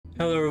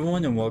Hello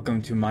everyone and welcome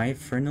to My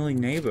Friendly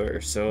Neighbor.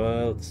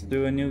 So let's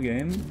do a new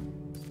game.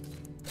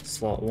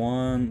 Slot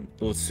 1,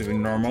 let's do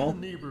normal.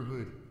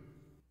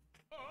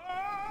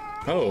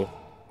 Oh.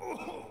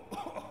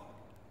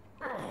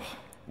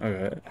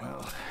 Okay.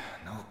 Well,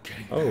 no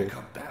getting back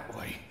up that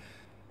way.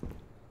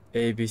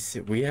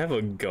 ABC, we have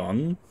a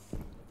gun?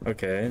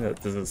 Okay,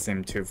 that doesn't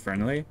seem too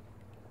friendly.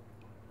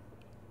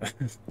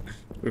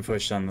 We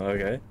pushed on the,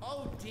 okay.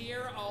 Oh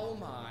dear, oh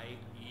my.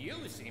 You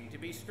seem to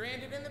be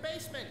stranded in the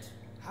basement.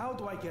 How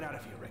do I get out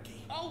of here,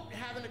 Ricky? Oh,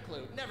 haven't a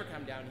clue. Never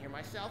come down here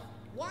myself.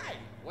 Why?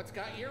 What's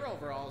got your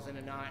overalls in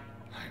a knot?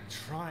 I'm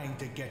trying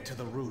to get to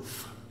the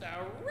roof. The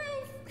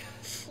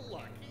roof?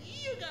 Look,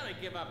 you gotta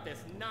give up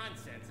this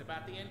nonsense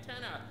about the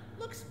antenna.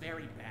 Looks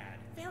very bad.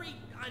 Very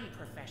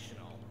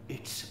unprofessional.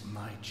 It's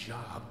my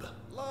job.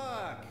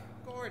 Look,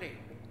 Gordy,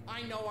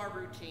 I know our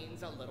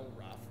routine's a little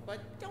rough,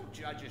 but don't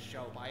judge a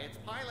show by its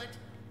pilot.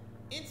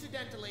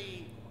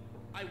 Incidentally,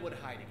 I would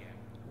hide again.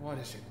 What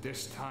is it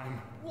this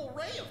time? Well,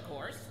 Ray, of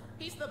course.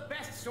 He's the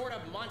best sort of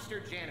monster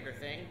janitor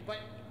thing, but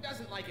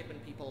doesn't like it when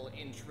people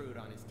intrude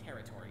on his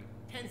territory.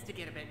 Tends to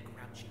get a bit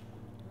grouchy.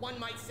 One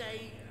might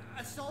say,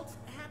 assault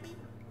happy?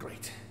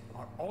 Great.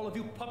 Are all of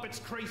you puppets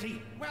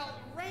crazy? Well,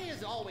 Ray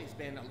has always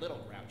been a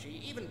little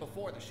grouchy, even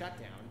before the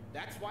shutdown.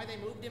 That's why they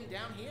moved him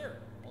down here.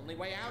 Only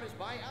way out is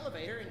by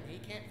elevator, and he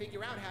can't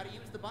figure out how to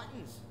use the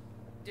buttons.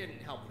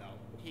 Didn't help,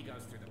 though. He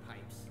goes through the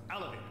pipes.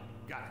 Elevator.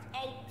 Got it.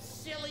 Oh,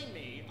 silly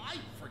me. I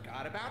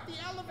forgot about the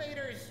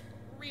elevators.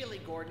 Really,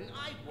 Gordon,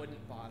 I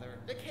wouldn't bother.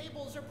 The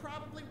cables are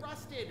probably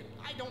rusted.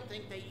 I don't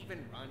think they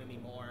even run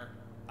anymore.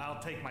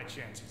 I'll take my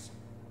chances.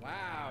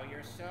 Wow,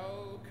 you're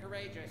so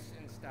courageous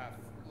and stuff.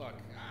 Look,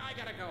 I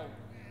gotta go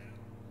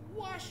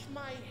wash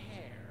my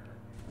hair.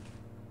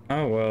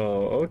 Oh,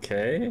 well,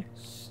 okay.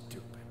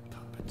 Stupid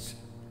puppets.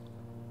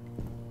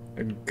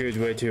 A good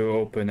way to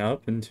open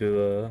up into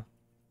the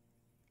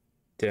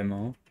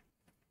demo.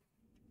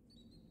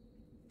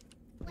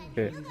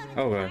 Okay.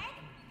 Oh, okay.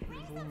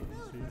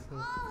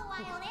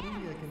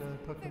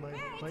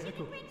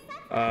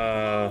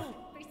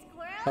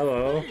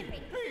 Hello.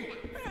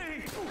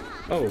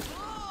 Oh.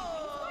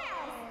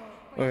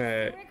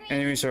 Okay.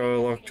 Enemies are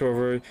locked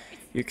over.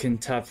 You can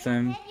tap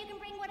them.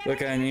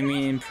 Look at an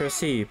enemy and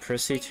proceed.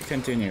 Proceed to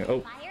continue.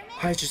 Oh,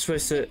 I just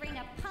wasted.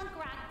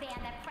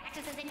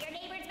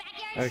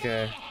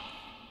 Okay.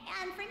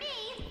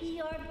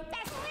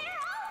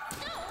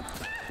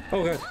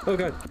 Oh god. Oh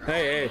god.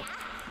 Hey, hey.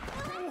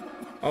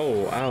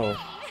 Oh, ow.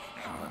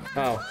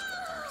 Ow.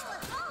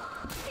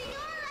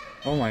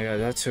 Oh my god,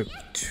 that took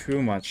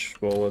too much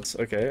bullets.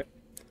 Okay.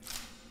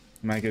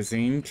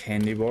 Magazine,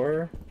 candy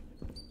bar.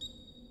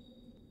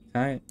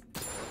 Can I?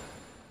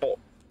 Oh.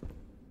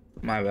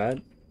 My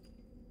bad.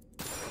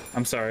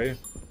 I'm sorry.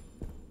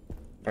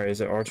 Alright,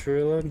 is it R to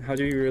reload? How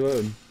do you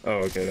reload? Oh,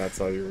 okay, that's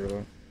how you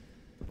reload.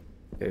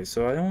 Okay,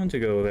 so I don't want to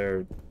go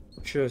there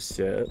just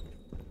yet.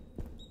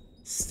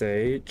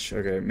 Stage.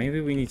 Okay,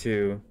 maybe we need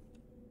to...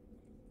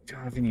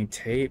 Don't have any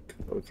tape?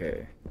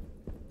 Okay.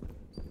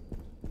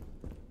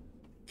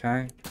 Can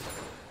I?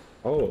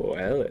 Oh,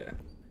 Elliot.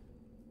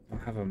 I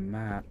don't have a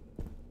map.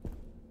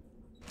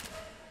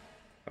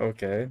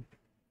 Okay.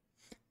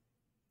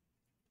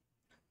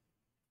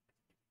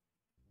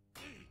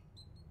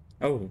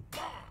 Oh.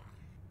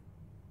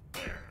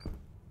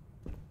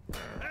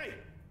 Hey!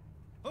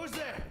 Who's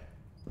there?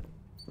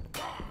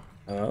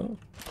 Hello?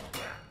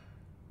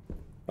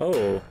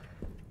 Oh.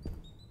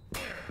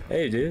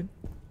 Hey, dude.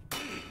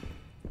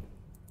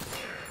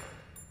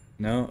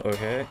 No?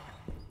 Okay.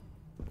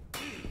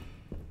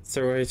 Is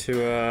there a way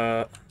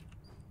to,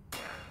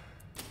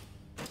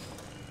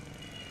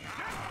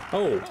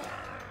 Oh!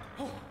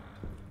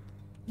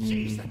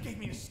 Jeez, that gave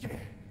me a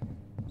scare.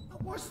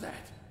 What was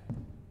that?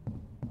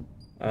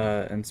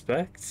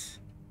 Inspect?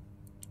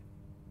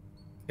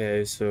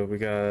 Okay, so we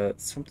got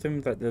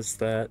something that does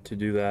that, to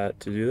do that,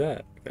 to do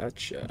that.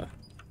 Gotcha.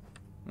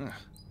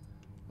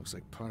 Looks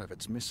like part of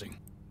it's missing.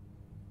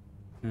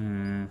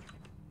 Hmm.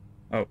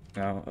 Oh,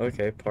 no.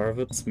 Okay, part of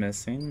it's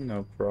missing.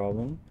 No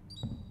problem.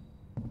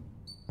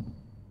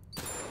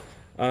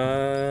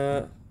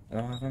 I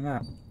don't have a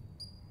map.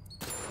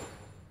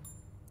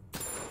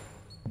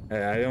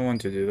 Hey, I don't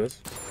want to do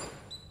this.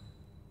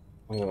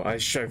 Oh,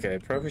 okay,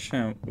 probably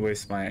shouldn't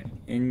waste my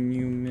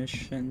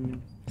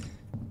innumission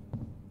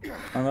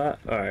on that.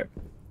 Alright.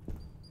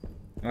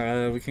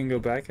 We can go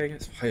back, I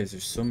guess. Why is there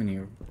so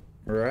many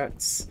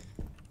rats?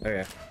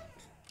 Okay.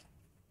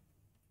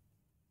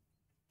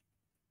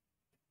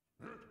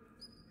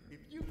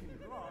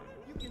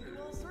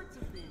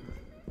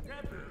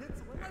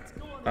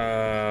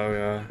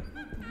 Yeah.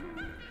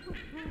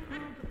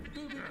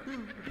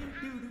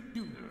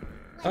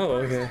 Oh,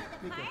 okay.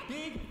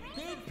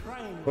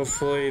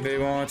 Hopefully they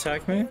won't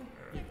attack me.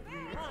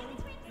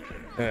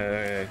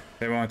 They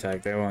won't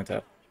attack, they won't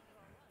attack.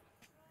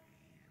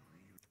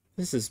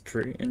 This is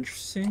pretty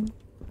interesting.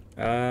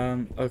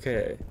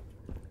 Okay.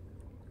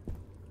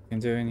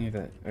 Can't do any of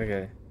that.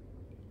 Okay.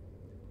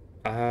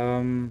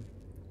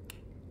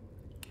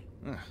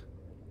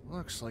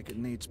 Looks like it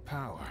needs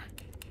power.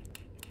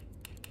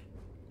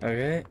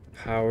 Okay,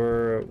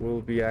 power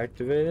will be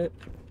activated.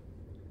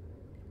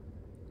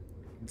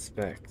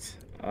 Inspect.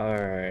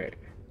 Alright.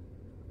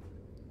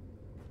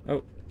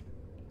 Oh.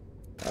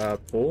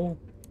 Pull.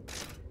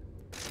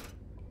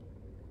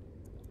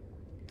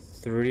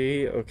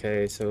 3,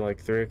 okay, so like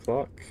 3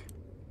 o'clock.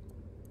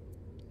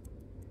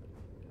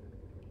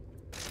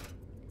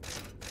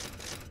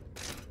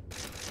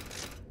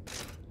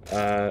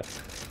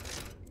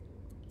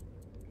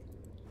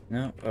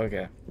 No,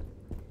 okay.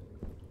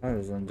 That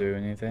doesn't do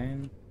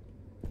anything.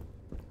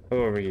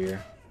 Go over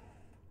here.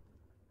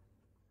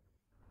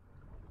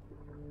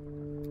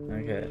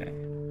 Okay.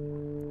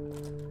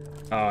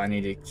 Oh, I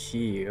need a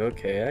key.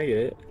 Okay, I get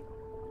it.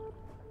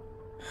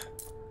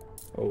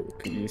 Oh,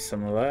 could use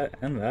some of that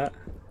and that.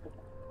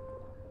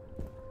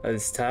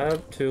 Is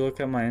tab to look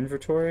at my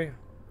inventory?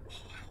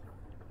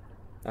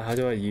 How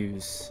do I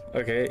use?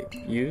 Okay,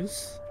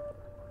 use.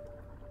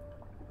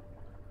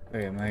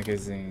 Okay,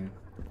 magazine.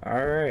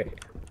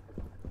 Alright.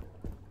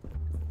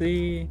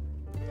 See.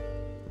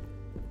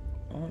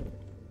 Oh.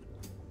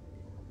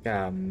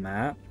 Got a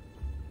map.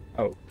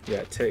 Oh,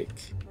 yeah,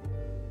 take.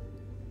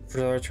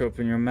 For to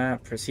open your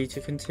map, proceed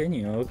to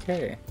continue.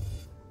 Okay.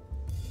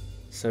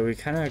 So we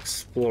kind of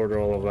explored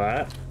all of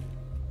that.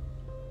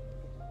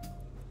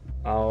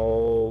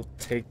 I'll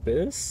take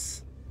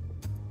this.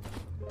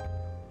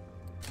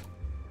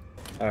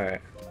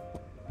 Alright.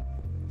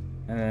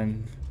 And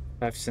then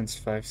 5 cents,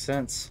 5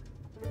 cents.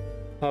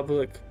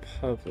 Public,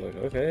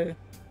 okay.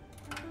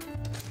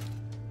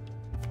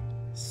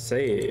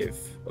 Save.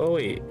 Oh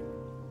wait.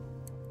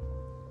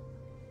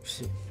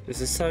 Is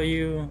this how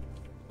you...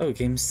 Oh,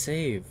 game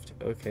saved.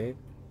 Okay.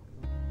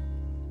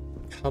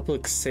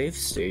 Public safe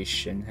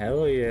station.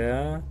 Hell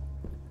yeah.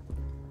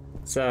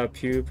 Is that a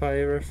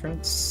PewDiePie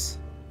reference?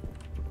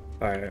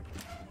 Alright.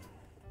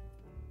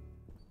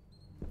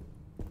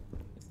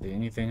 Is there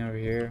anything over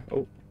here?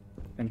 Oh.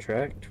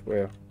 Interact?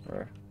 Where?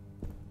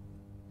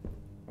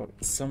 Oh,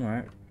 it's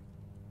somewhere.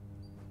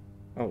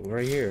 Oh,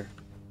 right here.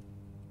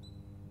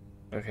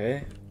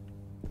 Okay.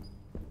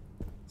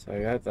 So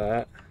I got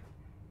that.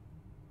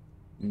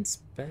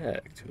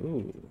 Inspect.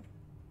 Ooh.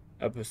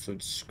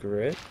 Episode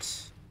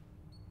script.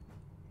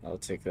 I'll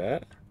take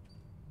that.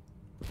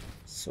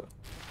 So,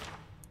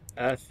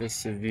 F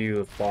is to view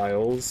the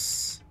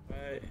files.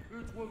 Right.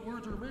 It's what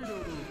words are made out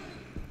of.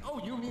 Oh,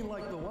 you mean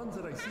like the ones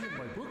that I see in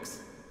my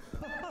books?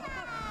 I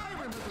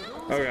remember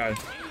those. Oh god.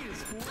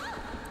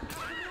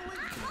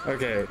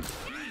 Okay.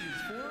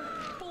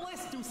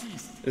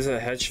 Is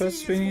it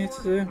headshots we need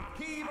to do?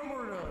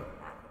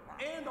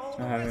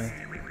 I haven't.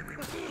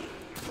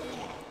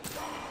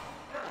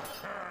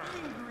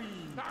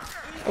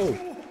 Oh.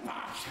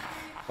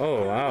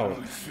 Oh, wow.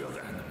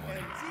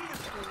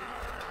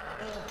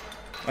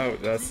 Oh,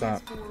 that's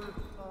not.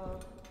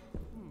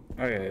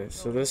 Okay,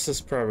 so this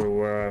is probably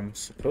where I'm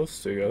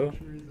supposed to go.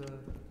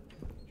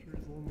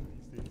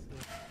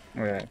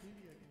 Okay.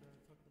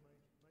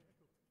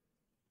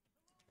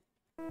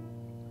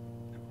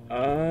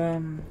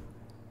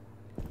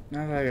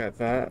 Now that I got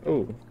that.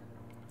 Oh.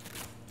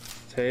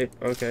 Tape,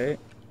 okay.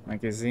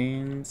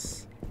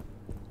 Magazines.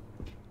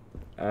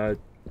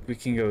 We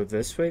can go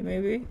this way,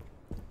 maybe?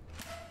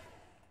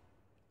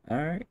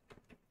 Alright.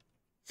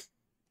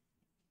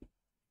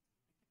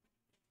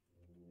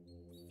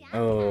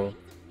 Oh.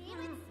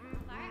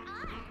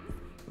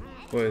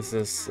 What is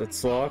this?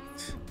 It's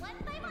locked?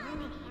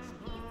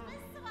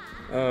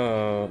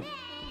 Oh.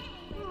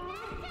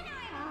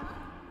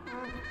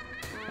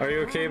 Are you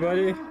okay,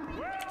 buddy?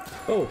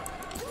 Oh.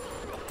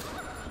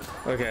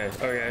 Okay,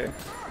 okay.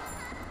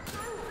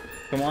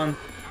 Come on.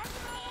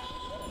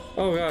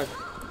 Oh god.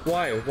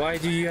 Why? Why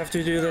do you have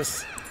to do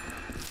this?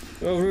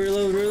 Oh,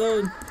 reload,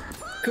 reload.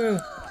 Go.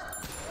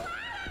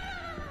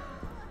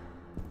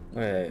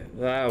 Wait,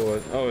 that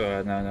was... Oh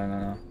god,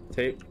 no.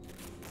 Tape.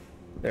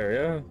 There we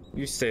go.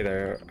 You stay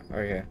there.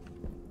 Okay.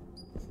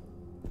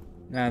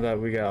 Now that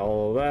we got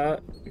all of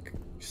that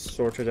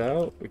sorted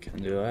out, we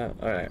can do that.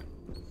 Alright.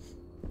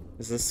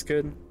 Is this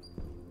good?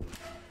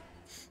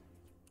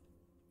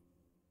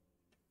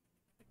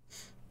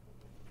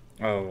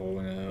 Oh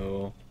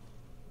no.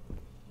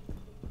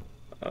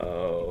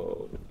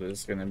 Oh, this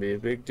is gonna be a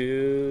big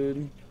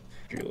dude.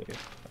 Julia.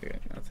 Okay,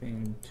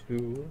 nothing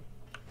to...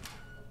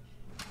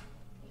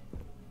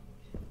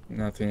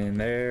 Nothing in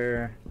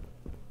there.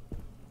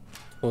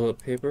 Toilet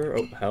paper.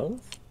 Oh,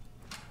 health?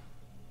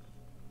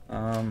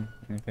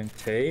 Anything?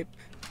 Tape?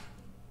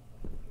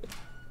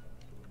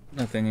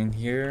 Nothing in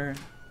here.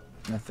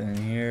 Nothing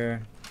in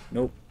here.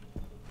 Nope.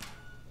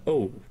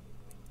 Oh.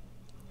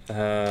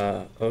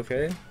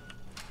 Okay.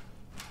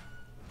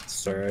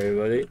 Sorry,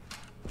 buddy.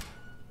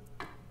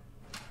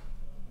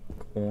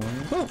 Coin.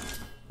 Oh.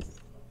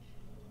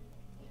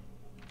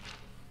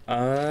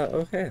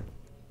 Okay.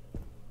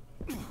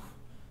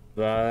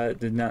 That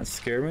did not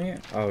scare me.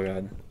 Oh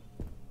god.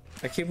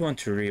 I keep wanting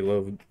to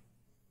reload.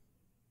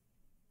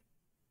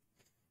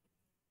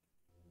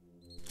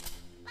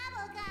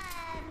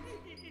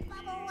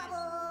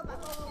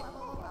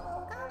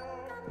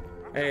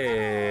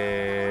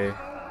 Hey.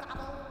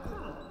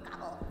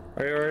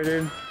 Are you alright,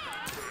 dude?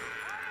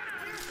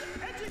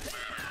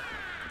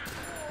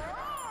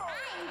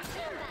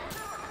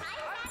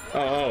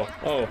 Oh.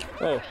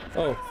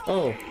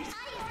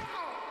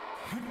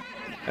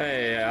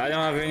 Hey, I don't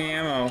have any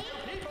ammo.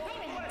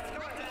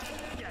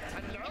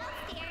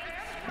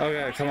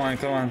 Okay, come on.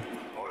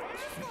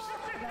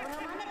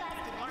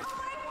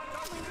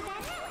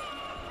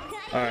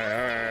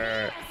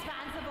 Alright.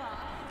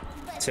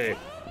 Tape.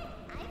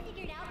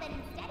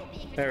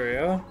 There we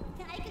go.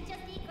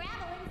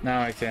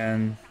 Now I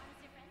can.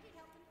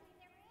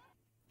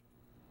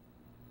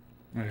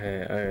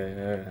 Okay,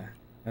 alright.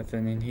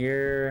 Nothing in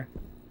here.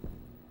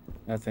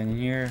 Nothing in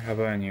here. How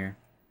about in here?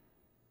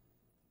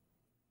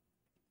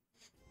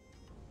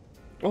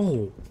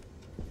 Oh!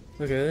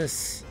 Look at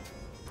this.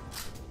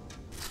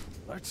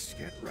 Let's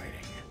get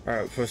writing.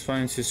 Alright, first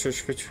one to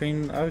search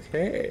between.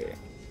 Okay.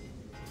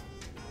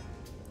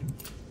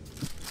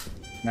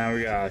 Now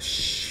we got a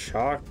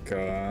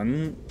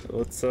shotgun.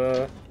 Let's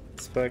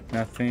expect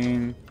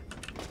nothing.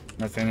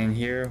 Nothing in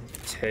here.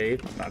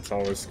 Tape. That's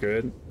always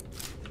good.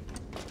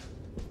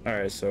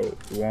 Alright, so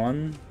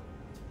 1,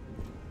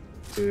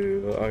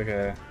 2.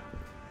 Okay.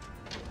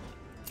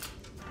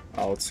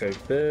 I'll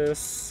take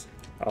this.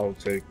 I'll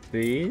take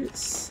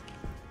these.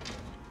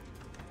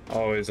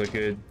 Always a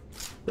good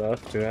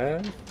stuff to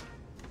have.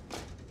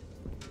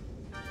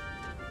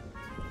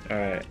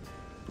 Alright.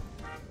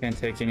 Can't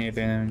take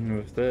anything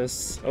with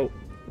this. Oh,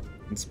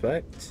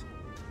 inspect.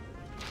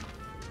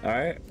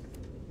 Alright.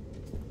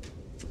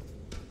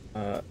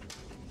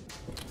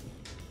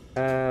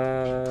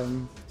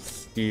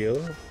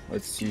 Steel.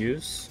 Let's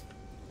use.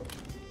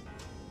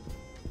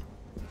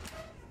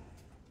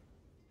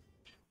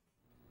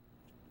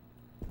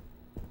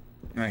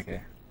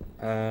 Okay.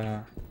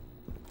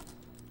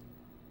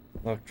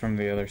 Locked from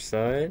the other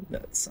side.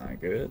 That's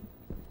not good.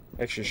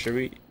 Actually, should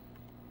we?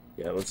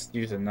 Yeah, let's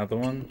use another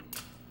one.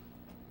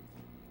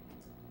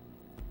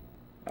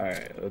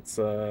 Alright, let's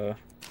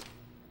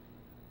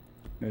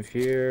move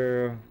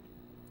here.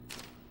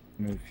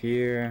 Move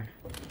here.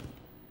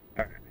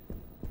 Alright.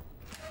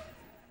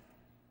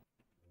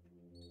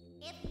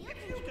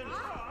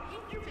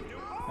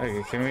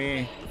 Okay, can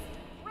we?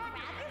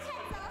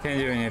 Can't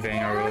do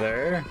anything over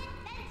there.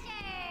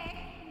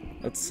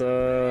 Let's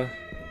I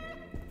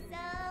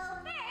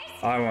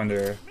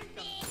wonder.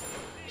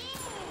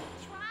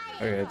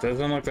 Okay, it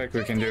doesn't look like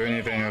we can do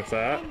anything with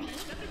that.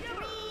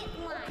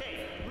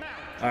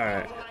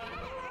 Alright.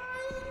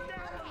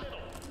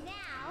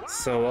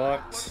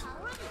 Select.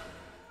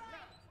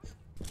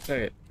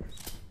 Okay.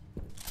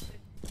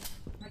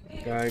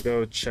 Gotta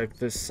go check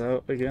this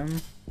out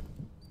again.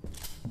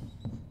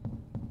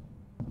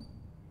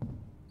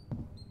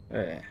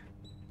 Okay.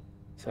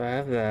 So I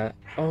have that.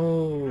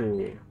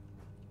 Oh.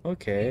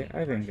 Okay,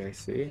 I think I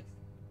see.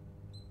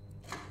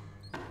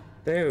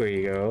 There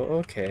we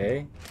go.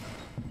 Okay.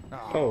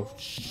 Oh.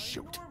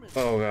 Shoot.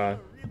 Oh god.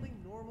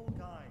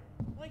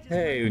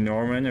 Hey,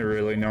 Norman, a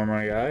really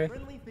normal guy.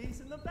 Friendly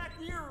face in the back.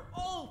 We're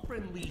all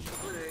friendly.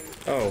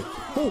 Oh.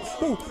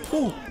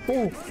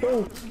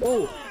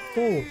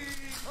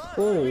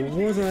 Oh,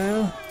 what the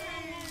hell?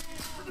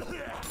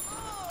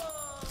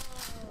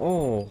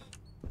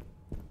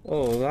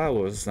 Oh, that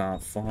was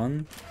not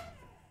fun.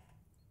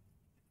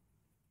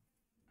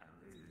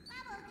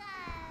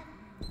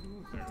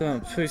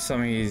 Don't please tell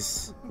me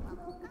he's.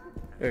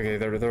 Okay,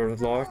 they're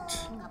locked.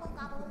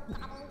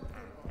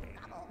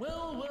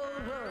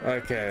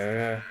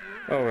 Okay.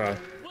 Oh god.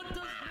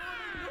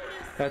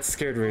 That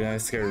scared me.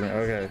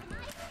 Okay.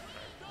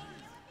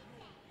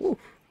 Whew.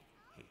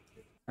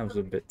 That was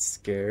a bit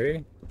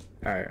scary.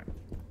 Alright.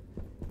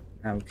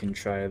 Now we can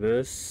try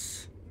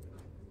this.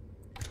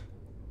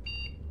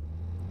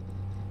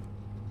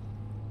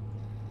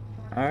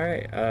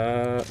 Alright,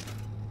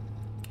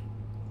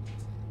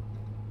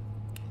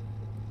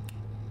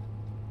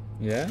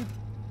 yeah?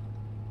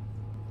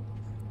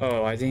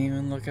 Oh, I didn't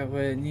even look at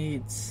what it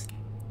needs.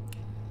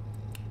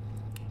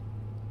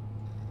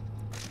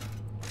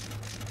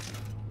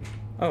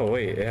 Oh,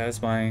 wait, it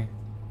has my...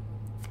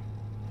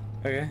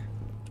 Okay.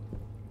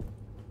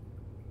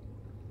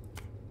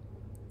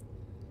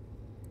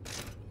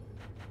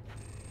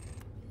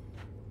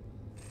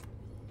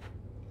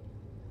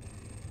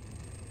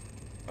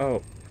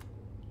 Oh.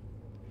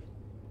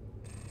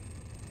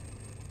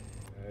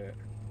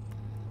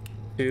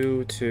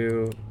 2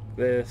 to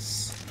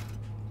this.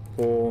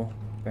 Cool.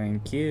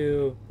 Thank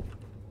you.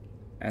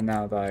 And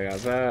now that I got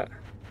that,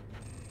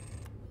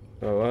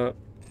 go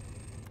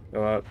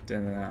up,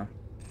 and now.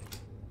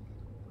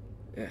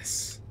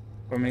 Yes.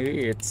 Or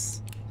maybe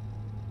it's.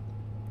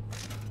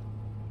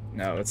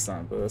 No, it's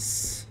not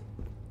this.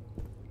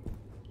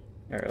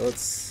 Alright,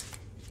 let's.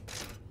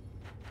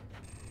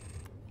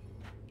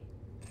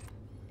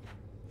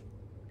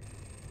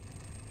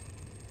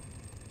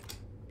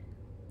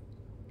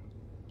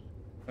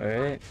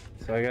 Alright,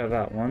 so I got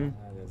that one.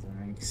 That doesn't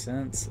make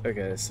sense.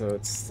 Okay, so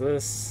it's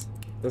this.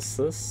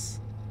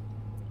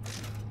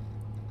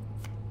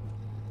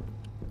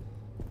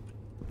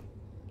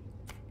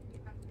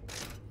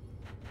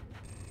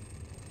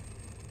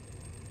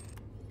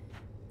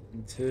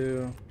 And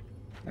 2.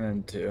 And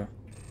then 2.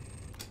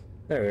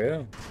 There we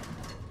go.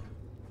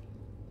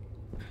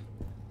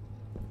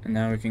 And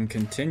now we can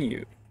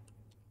continue.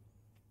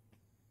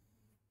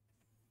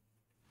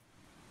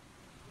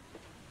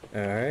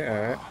 Alright,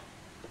 alright.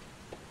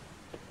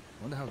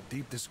 Wonder how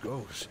deep this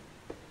goes.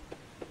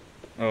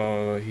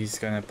 Oh, he's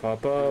gonna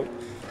pop up.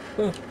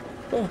 Oh,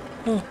 oh,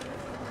 oh,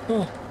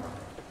 oh.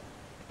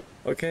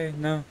 Okay,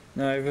 no,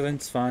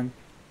 everything's fine.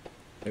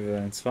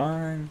 Everything's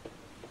fine.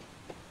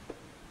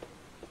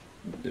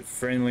 The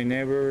friendly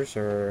neighbors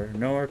are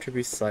nowhere to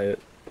be sighted.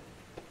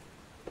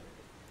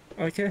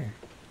 Okay,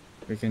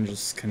 we can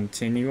just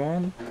continue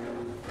on.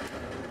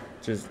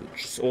 Just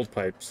old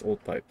pipes,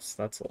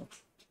 that's all.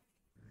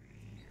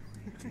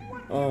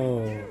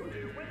 Oh.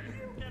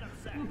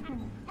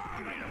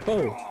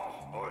 Oh.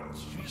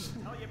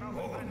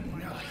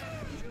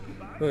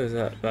 What is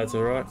that? That's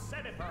a rock?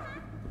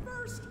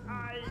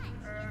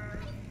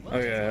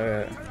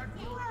 Okay,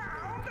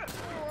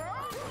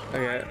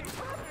 okay.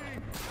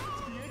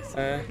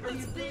 Okay.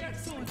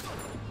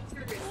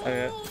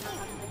 Okay.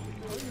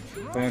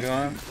 Come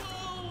on.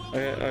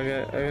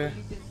 Okay.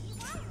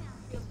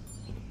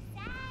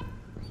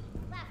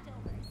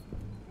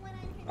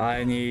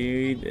 I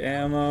need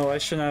ammo. I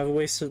shouldn't have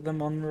wasted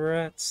them on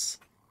rats.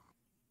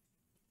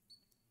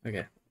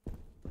 Okay.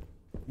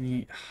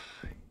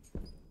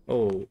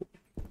 Oh.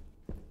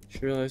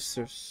 Just realized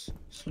there's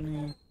so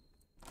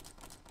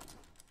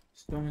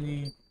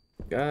many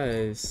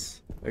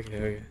guys.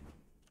 Okay.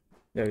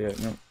 Yeah,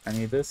 no. I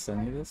need this.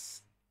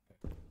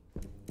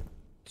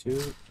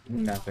 2,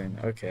 nothing.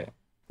 Okay.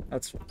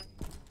 That's... Of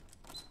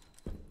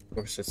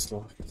course it's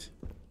locked.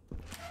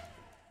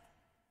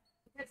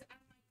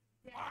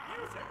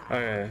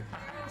 Okay.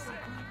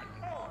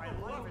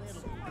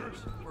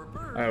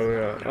 Alright, we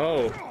go.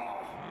 Oh!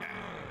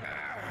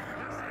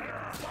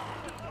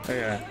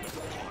 Okay.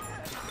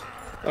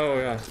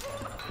 Oh god.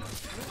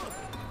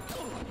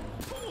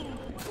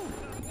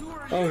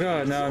 Oh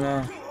god,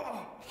 no.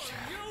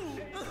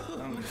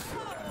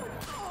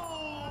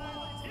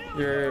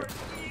 You're...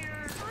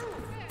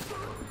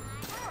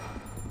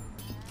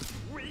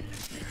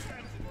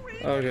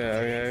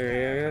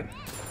 Okay.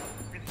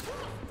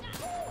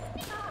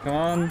 Come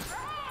on.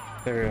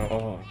 There we go.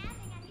 Oh.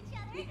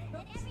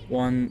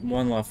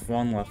 One left.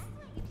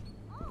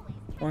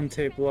 One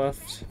tape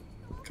left.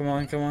 Come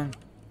on.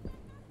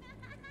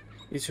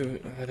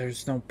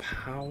 There's no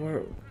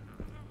power.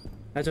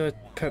 How do I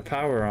put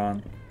power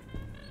on?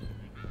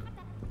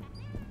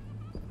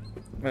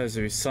 Is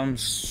there some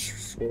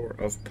sort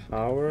of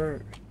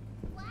power?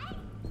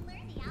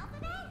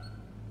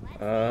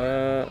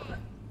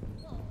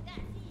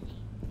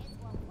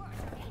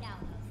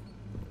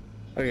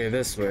 Okay,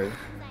 this way.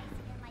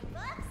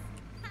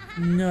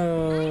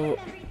 No.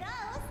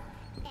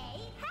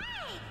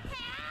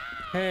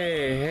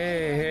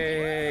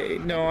 Hey.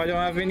 No, I don't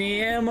have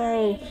any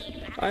ammo.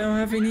 I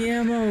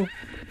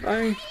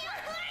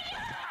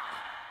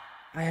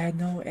had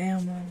no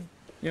ammo.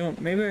 You know,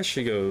 maybe I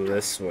should go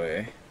this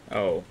way.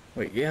 Oh,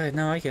 wait, yeah,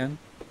 no, I can.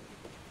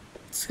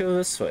 Let's go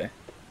this way.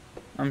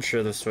 I'm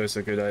sure this way's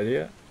a good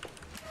idea.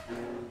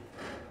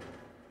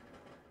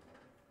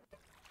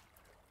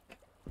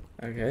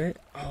 Okay.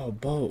 Oh,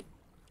 boat.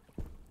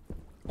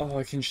 Oh,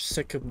 I can just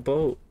take a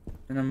boat.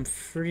 And I'm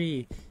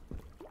free.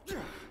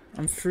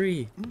 I'm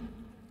free.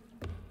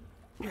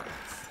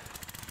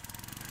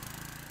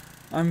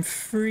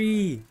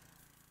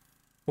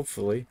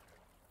 Hopefully.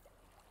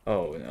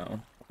 Oh,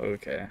 no.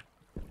 Okay.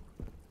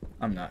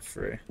 I'm not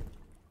free.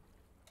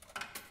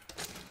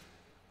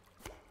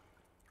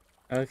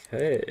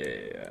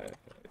 Okay.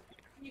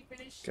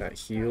 Got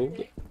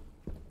healed.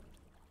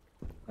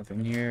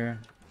 Nothing here.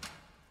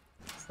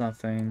 It's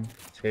nothing.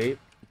 Tape.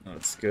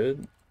 That's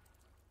good.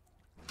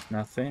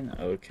 Nothing.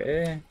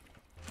 Okay.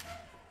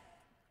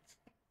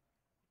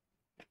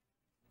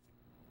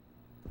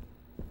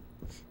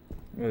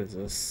 What is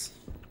this?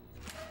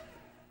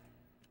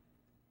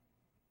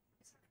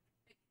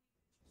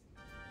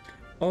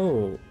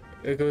 Oh,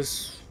 it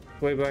goes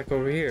way back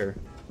over here.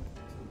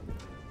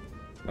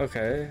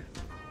 Okay.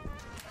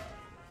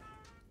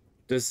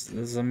 Does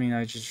that mean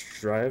I just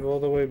drive all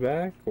the way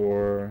back,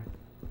 or?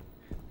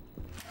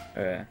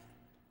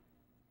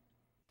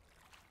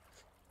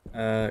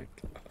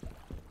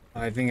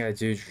 I think I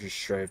do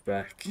just drive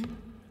back.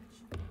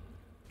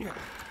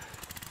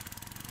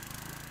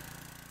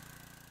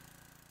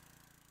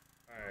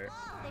 Alright.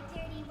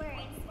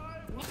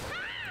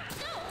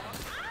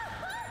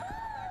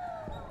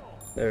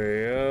 There we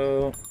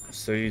go.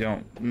 So you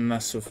don't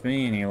mess with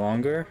me any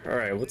longer.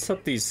 Alright, what's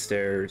up these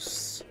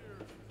stairs?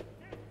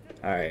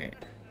 Alright.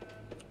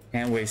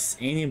 Can't waste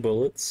any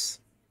bullets.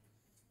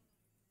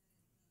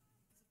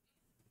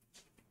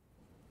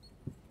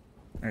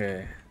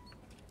 Okay.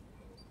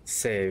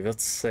 Save,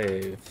 let's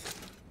save.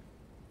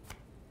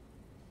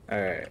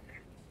 Alright.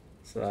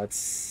 So that's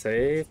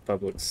save,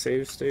 public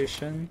save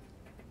station.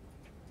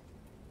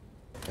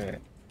 Okay.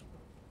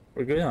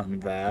 We're good on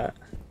that.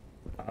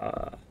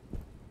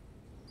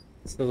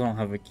 Still don't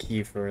have a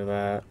key for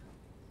that.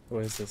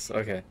 What is this?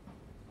 Okay.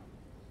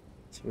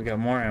 So we got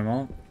more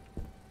ammo.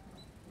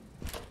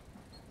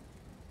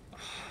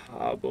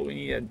 But we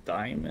need a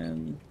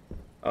diamond.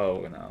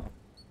 Oh no.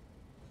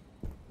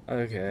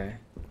 Okay.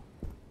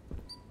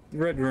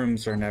 Red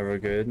rooms are never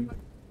good.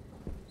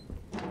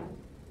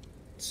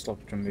 Let's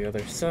look from the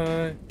other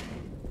side.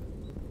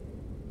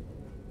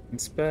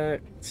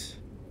 Inspect.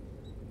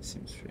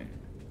 Seems fair.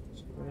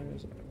 So where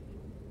is it?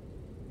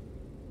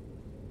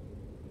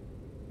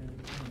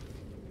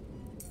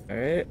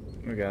 Alright,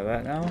 we got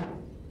that now.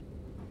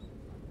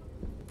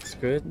 It's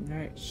good,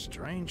 alright.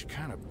 Strange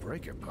kind of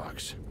breaker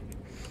box.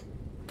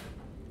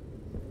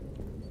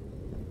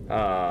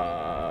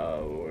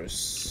 We're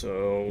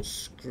so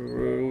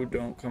screwed.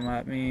 Don't come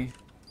at me.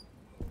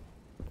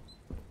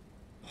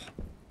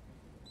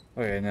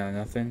 Okay, no,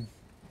 nothing.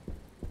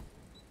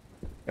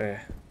 Okay.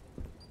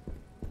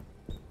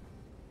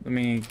 Let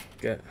me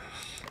get...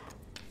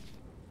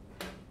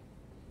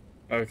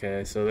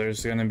 Okay, so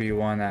there's gonna be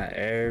one at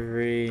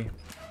every...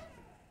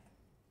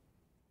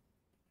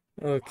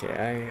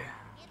 Okay,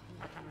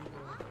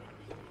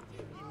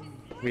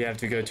 we have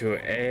to go to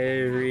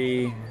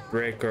every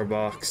breaker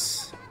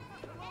box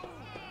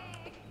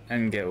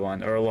and get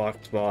one, or a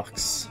locked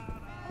box.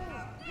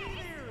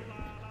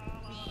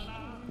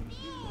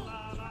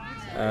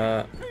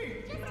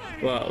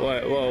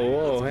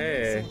 Whoa,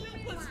 hey.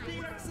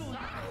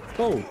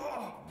 Oh!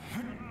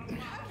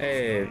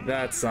 Hey,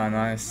 that's not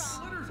nice.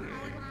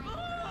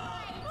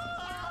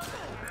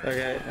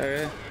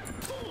 Okay.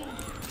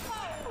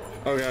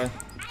 Oh god.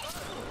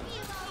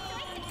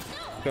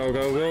 Go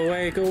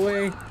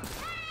away.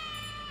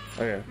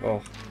 Okay,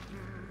 oh.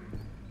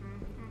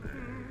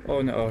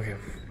 Oh no, okay.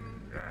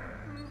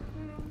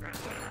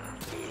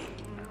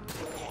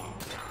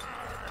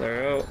 There we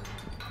go.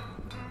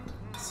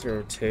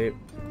 Zero tape.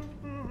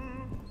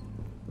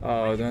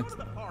 Oh, don't.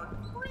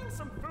 Bring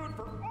some food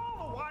for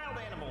all the wild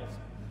animals.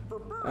 For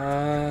birds, you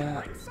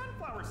can bring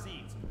sunflower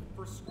seeds.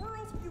 For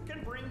squirrels, you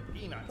can bring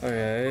peanuts.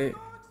 Okay,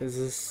 is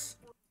this...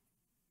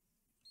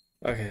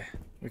 Okay,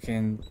 we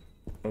can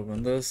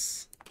open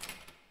this.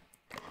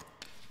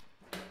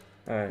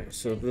 Alright,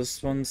 so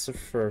this one's the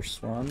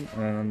first one,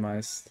 and then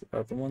my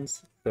other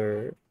one's the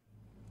third.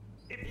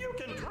 If you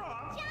can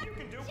draw, you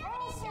can do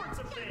all sorts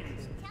of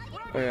things.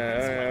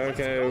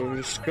 Okay, we'll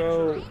just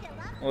go.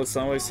 Let's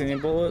not waste any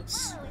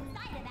bullets.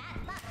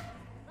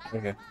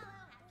 Okay.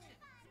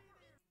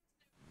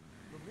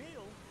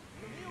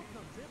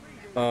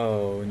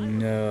 Oh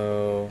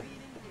no.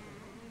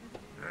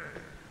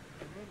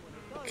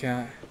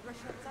 Can't.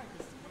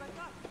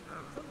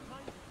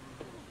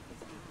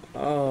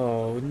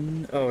 Oh,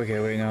 okay,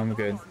 wait, no, I'm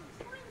good.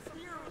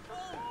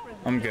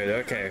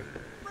 Okay.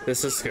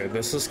 This is good.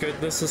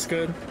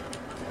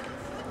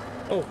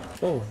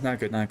 Oh, not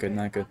good.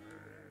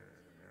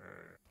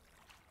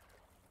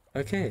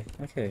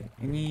 Okay.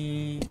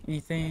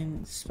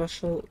 Anything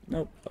special?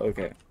 Nope.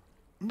 Okay.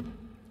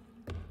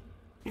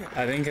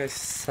 I think I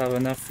have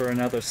enough for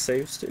another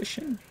save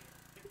station.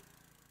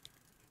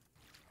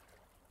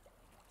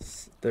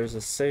 There's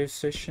a save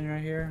station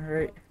right here,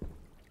 right?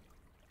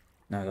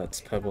 No,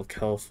 that's Pebble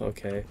Kelf.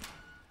 Okay.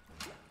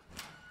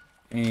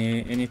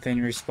 Anything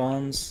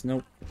respawns?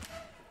 Nope.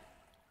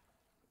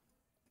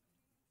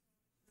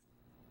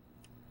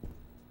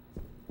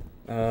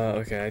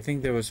 Okay, I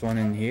think there was one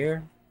in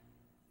here.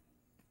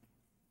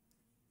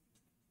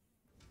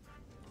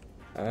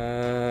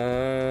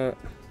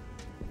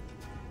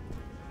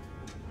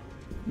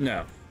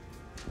 No.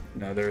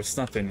 No, there's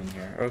nothing in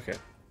here. Okay.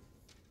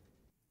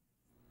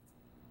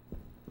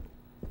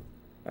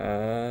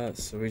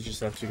 So we just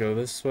have to go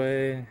this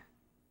way.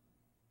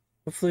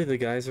 Hopefully the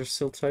guys are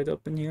still tied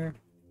up in here.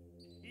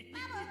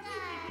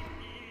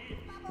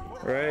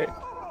 Right?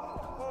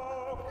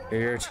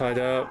 You're tied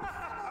up.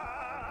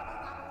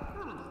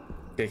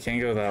 Okay,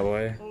 can't go that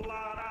way.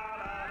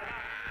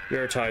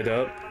 You're tied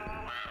up.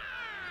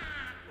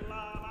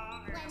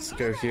 Let's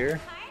go here.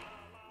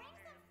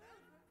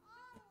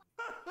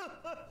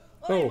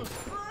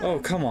 Oh,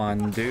 come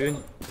on, dude.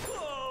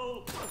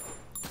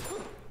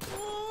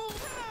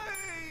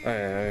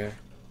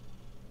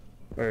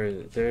 Where is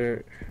it?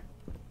 There.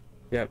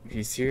 Yep,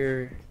 he's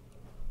here.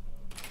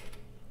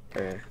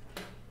 Okay.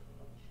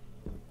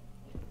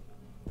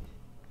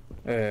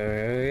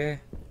 And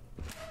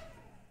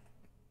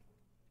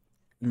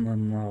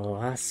then the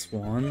last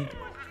one.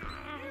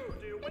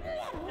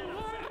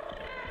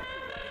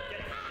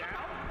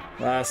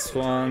 Last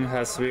one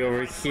has to be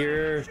over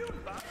here.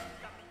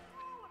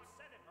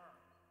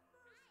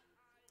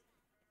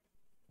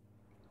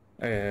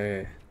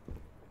 Okay.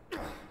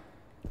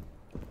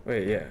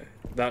 Wait, yeah.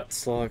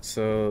 That's locked,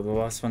 so the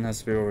last one has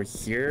to be over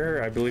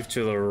here, I believe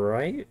to the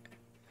right?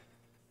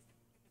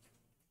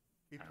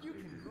 If you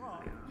can draw,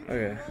 you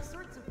Okay. can do all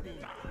sorts of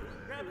things.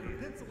 Grab your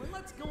pencil and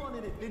let's go on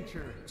an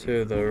adventure.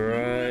 To the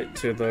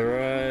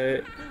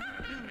right.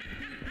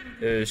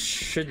 It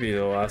should be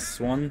the last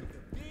one.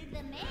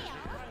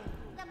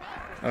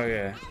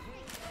 Okay.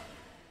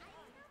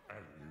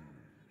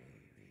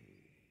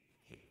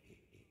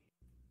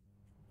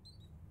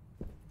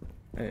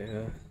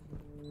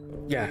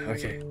 Yeah,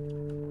 okay.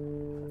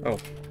 Oh.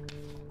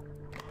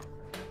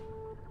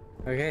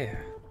 Okay.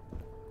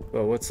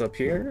 Well, what's up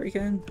here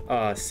again?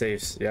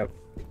 Safes, yep.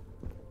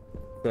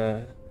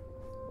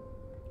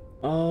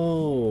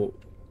 Oh.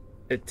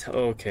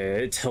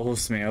 Okay, it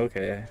tells me,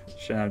 okay.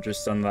 Shouldn't have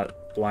just done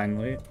that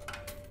blindly.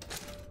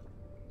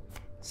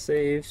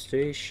 Save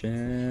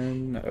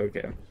station.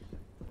 Okay.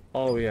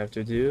 All we have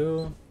to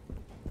do...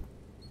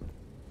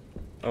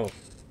 Oh.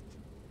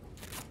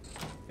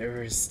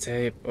 There is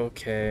tape.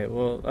 Okay,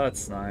 well,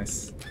 that's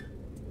nice.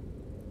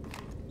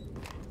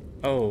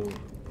 Oh.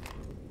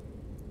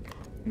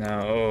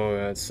 No, oh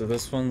god, so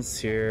this one's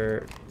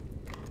here.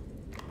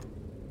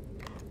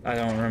 I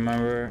don't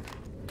remember.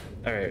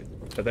 Alright,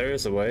 but there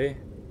is a way.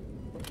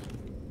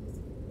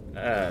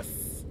 F.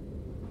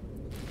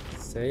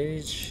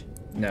 Sage?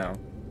 No.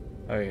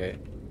 Okay.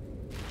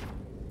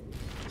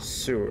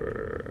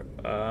 Sewer.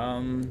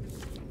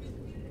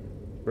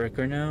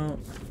 Breaker note?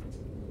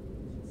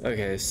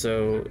 Okay,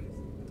 so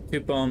 2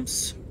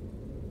 bumps.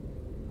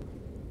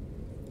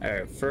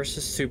 Alright, first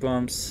is 2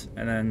 bumps,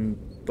 and then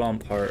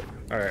bump heart.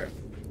 Alright.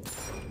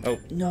 Oh,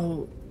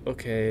 no!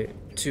 Okay,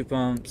 2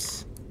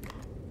 bumps.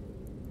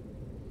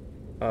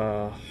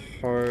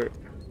 Heart.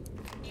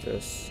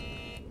 This.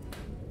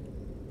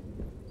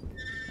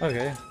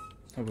 Okay.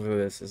 Hopefully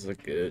this is a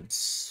good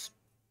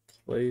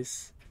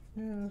place.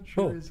 Yeah, it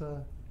sure is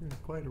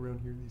quiet around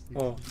here these days.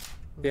 Oh,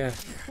 yeah.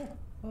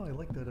 Oh, I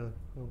like that.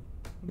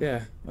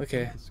 Yeah,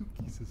 okay. The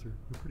suitcases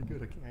are pretty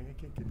good. I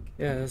can't get.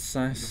 Yeah, that's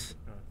nice.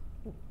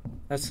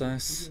 That's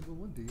nice. Maybe I will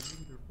one day.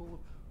 Maybe they're full of.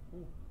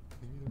 Oh,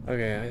 maybe they're.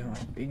 Okay, I don't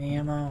have any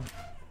ammo.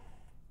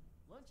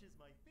 Lunch is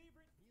my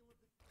favorite meal of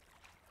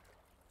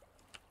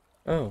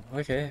the Oh,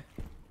 okay.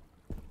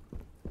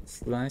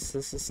 It's nice,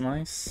 this is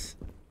nice.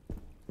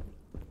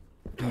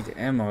 Need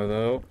ammo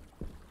though.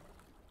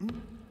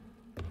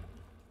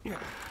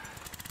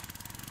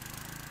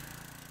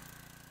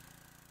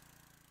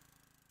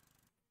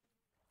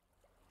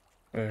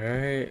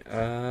 Alright,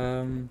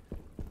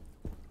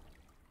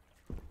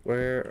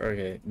 where?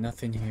 Okay,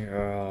 nothing here.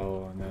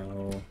 Oh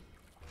no.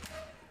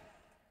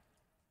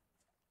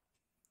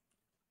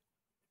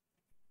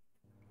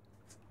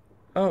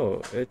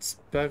 Oh, it's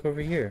back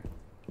over here.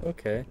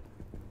 Okay.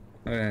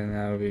 And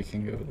now we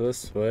can go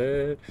this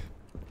way.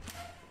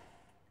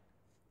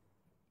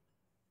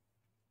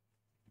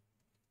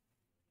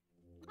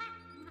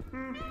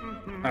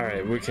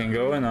 Alright, we can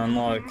go and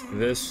unlock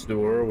this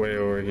door way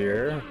over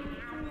here.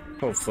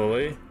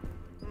 Hopefully.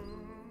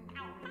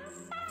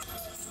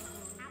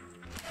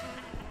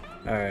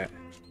 Alright.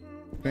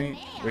 We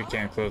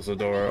can't close the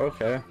door,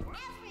 okay.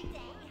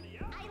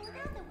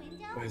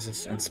 What is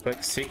this?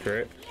 Inspect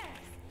secret.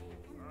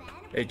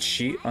 A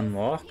cheat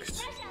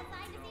unlocked?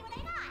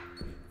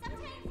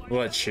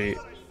 What cheat?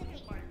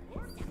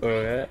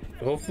 Okay.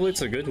 Hopefully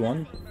it's a good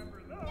one.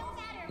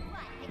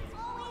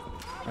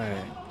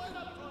 Alright.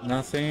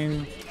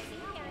 Nothing.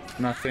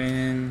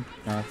 Nothing.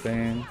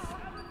 Nothing.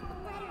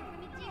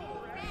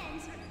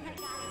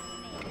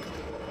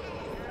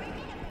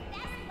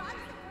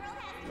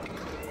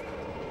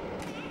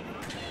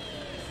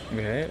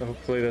 Okay,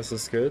 hopefully this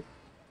is good.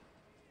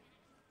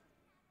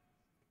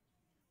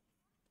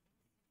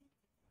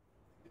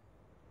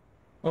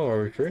 Oh,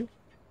 are we free?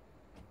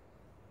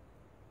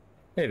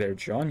 Hey there,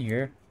 John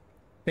here.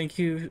 Thank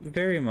you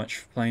very much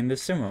for playing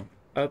this demo.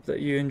 I hope that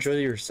you enjoy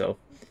yourself.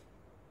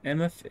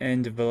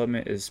 MFN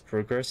development is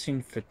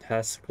progressing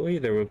fantastically.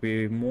 There will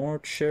be more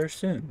to share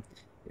soon.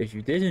 If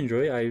you did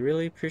enjoy, I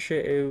really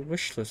appreciate a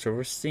wishlist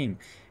over Steam.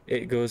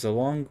 It goes a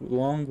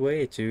long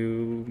way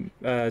to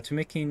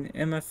making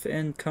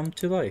MFN come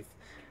to life.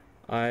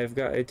 I've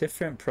got a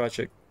different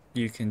project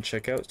you can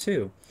check out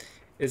too.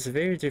 It's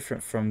very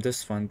different from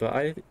this one,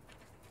 but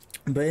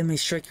it may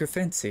strike your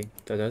fancy.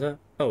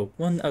 Oh,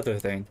 one other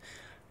thing.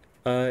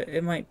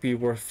 It might be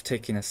worth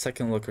taking a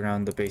second look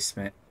around the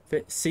basement.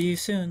 But see you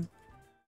soon.